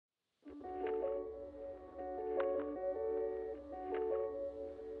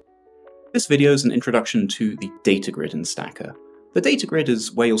This video is an introduction to the data grid in Stacker. The data grid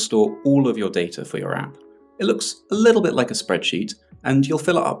is where you'll store all of your data for your app. It looks a little bit like a spreadsheet, and you'll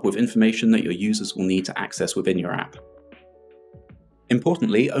fill it up with information that your users will need to access within your app.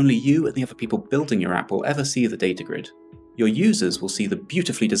 Importantly, only you and the other people building your app will ever see the data grid. Your users will see the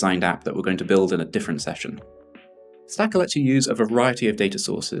beautifully designed app that we're going to build in a different session. Stacker lets you use a variety of data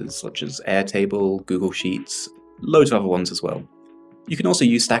sources, such as Airtable, Google Sheets, loads of other ones as well. You can also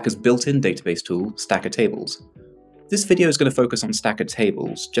use Stacker's built-in database tool, Stacker Tables. This video is going to focus on Stacker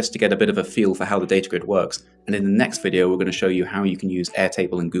Tables, just to get a bit of a feel for how the data grid works, and in the next video we're going to show you how you can use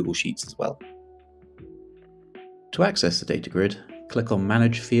Airtable and Google Sheets as well. To access the data grid, click on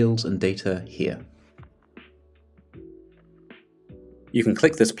Manage Fields and Data here. You can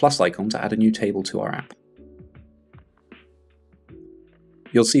click this plus icon to add a new table to our app.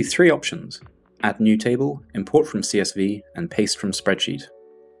 You'll see three options: Add New Table, Import from CSV, and Paste from Spreadsheet.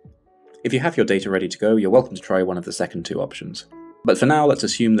 If you have your data ready to go, you're welcome to try one of the second two options. But for now, let's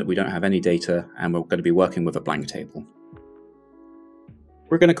assume that we don't have any data and we're going to be working with a blank table.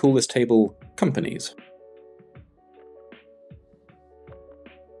 We're going to call this table Companies,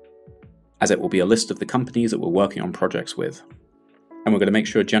 as it will be a list of the companies that we're working on projects with. And we're going to make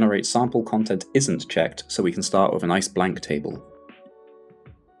sure Generate Sample Content isn't checked so we can start with a nice blank table.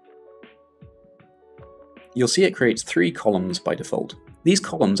 You'll see it creates three columns by default. These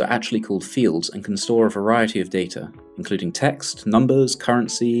columns are actually called fields and can store a variety of data, including text, numbers,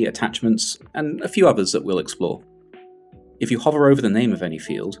 currency, attachments, and a few others that we'll explore. If you hover over the name of any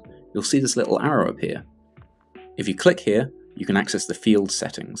field, you'll see this little arrow appear. If you click here, you can access the field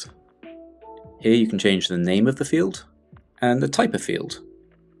settings. Here you can change the name of the field and the type of field,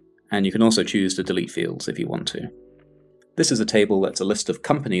 and you can also choose to delete fields if you want to. This is a table that's a list of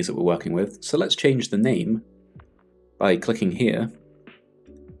companies that we're working with, so let's change the name by clicking here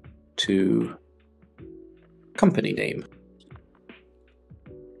to company name.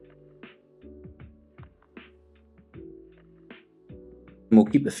 And we'll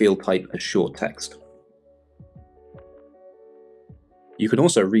keep the field type as short text. You can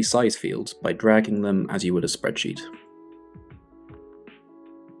also resize fields by dragging them as you would a spreadsheet.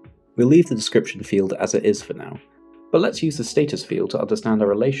 We'll leave the description field as it is for now, but let's use the status field to understand our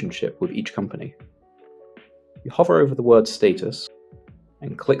relationship with each company. You hover over the word status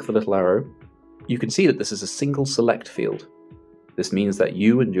and click the little arrow. You can see that this is a single select field. This means that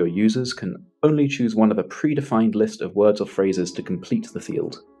you and your users can only choose one of a predefined list of words or phrases to complete the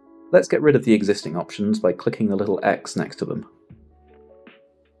field. Let's get rid of the existing options by clicking the little X next to them.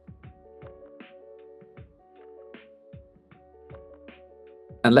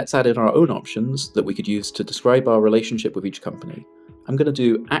 And let's add in our own options that we could use to describe our relationship with each company. I'm going to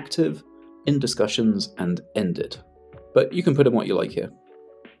do active, in discussions, and ended. But you can put in what you like here.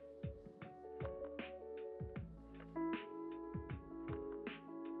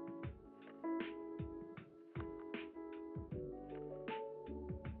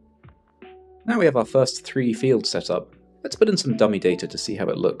 Now we have our first three fields set up. Let's put in some dummy data to see how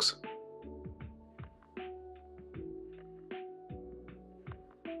it looks.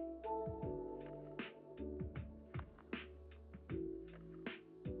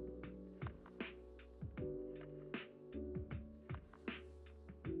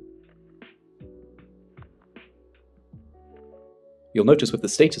 You'll notice with the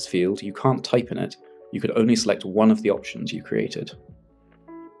status field, you can't type in it. You could only select one of the options you created.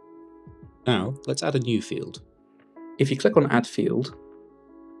 Now, let's add a new field. If you click on Add Field,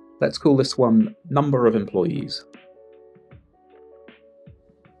 let's call this one Number of Employees.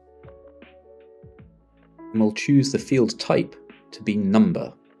 And we'll choose the field type to be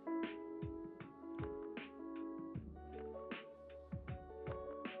Number.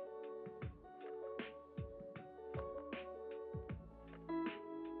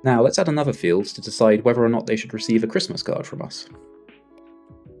 Now let's add another field to decide whether or not they should receive a Christmas card from us.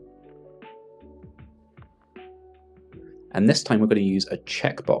 And this time we're going to use a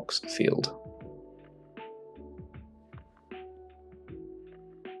checkbox field.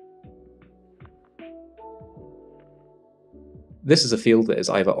 This is a field that is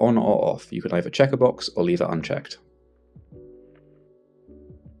either on or off. You can either check a box or leave it unchecked.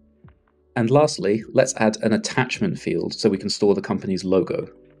 And lastly, let's add an attachment field so we can store the company's logo.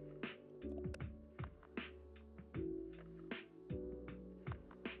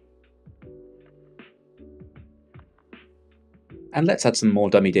 And let's add some more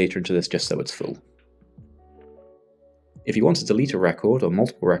dummy data into this just so it's full. If you want to delete a record or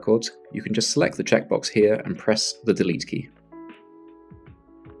multiple records, you can just select the checkbox here and press the delete key.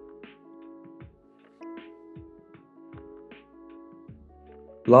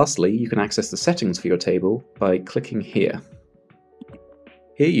 Lastly, you can access the settings for your table by clicking here.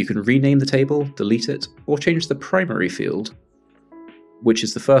 Here you can rename the table, delete it, or change the primary field, which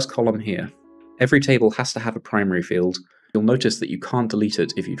is the first column here. Every table has to have a primary field. You'll notice that you can't delete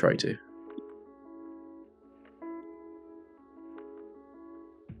it if you try to.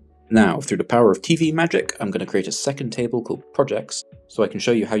 Now, through the power of TV magic, I'm going to create a second table called Projects, so I can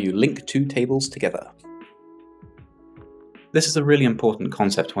show you how you link two tables together. This is a really important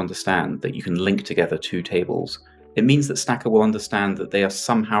concept to understand, that you can link together two tables. It means that Stacker will understand that they are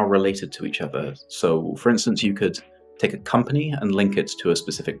somehow related to each other. So, for instance, you could take a company and link it to a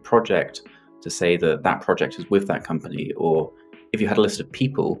specific project to say that that project is with that company, or if you had a list of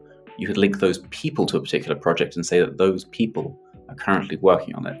people, you could link those people to a particular project and say that those people are currently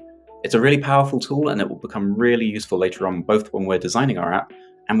working on it. It's a really powerful tool, and it will become really useful later on, both when we're designing our app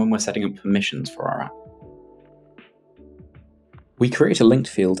and when we're setting up permissions for our app. We create a linked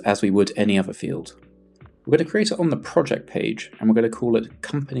field as we would any other field. We're going to create it on the project page, and we're going to call it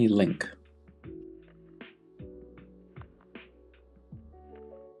Company Link.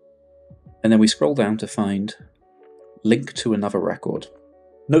 And then we scroll down to find Link to another record.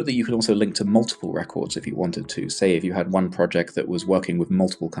 Note that you can also link to multiple records if you wanted to, say if you had one project that was working with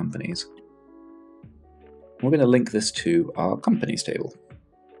multiple companies. We're going to link this to our companies table.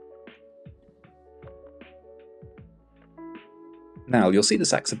 Now you'll see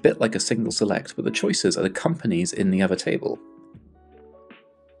this acts a bit like a single select, but the choices are the companies in the other table.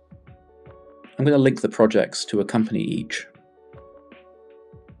 I'm going to link the projects to a company each.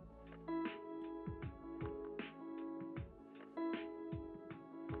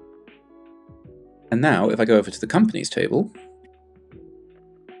 And now, if I go over to the companies table,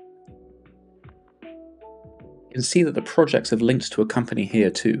 you can see that the projects have linked to a company here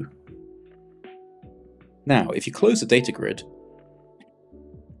too. Now, if you close the data grid,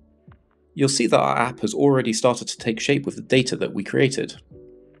 you'll see that our app has already started to take shape with the data that we created.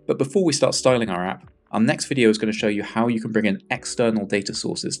 But before we start styling our app, our next video is going to show you how you can bring in external data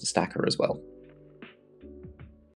sources to Stacker as well.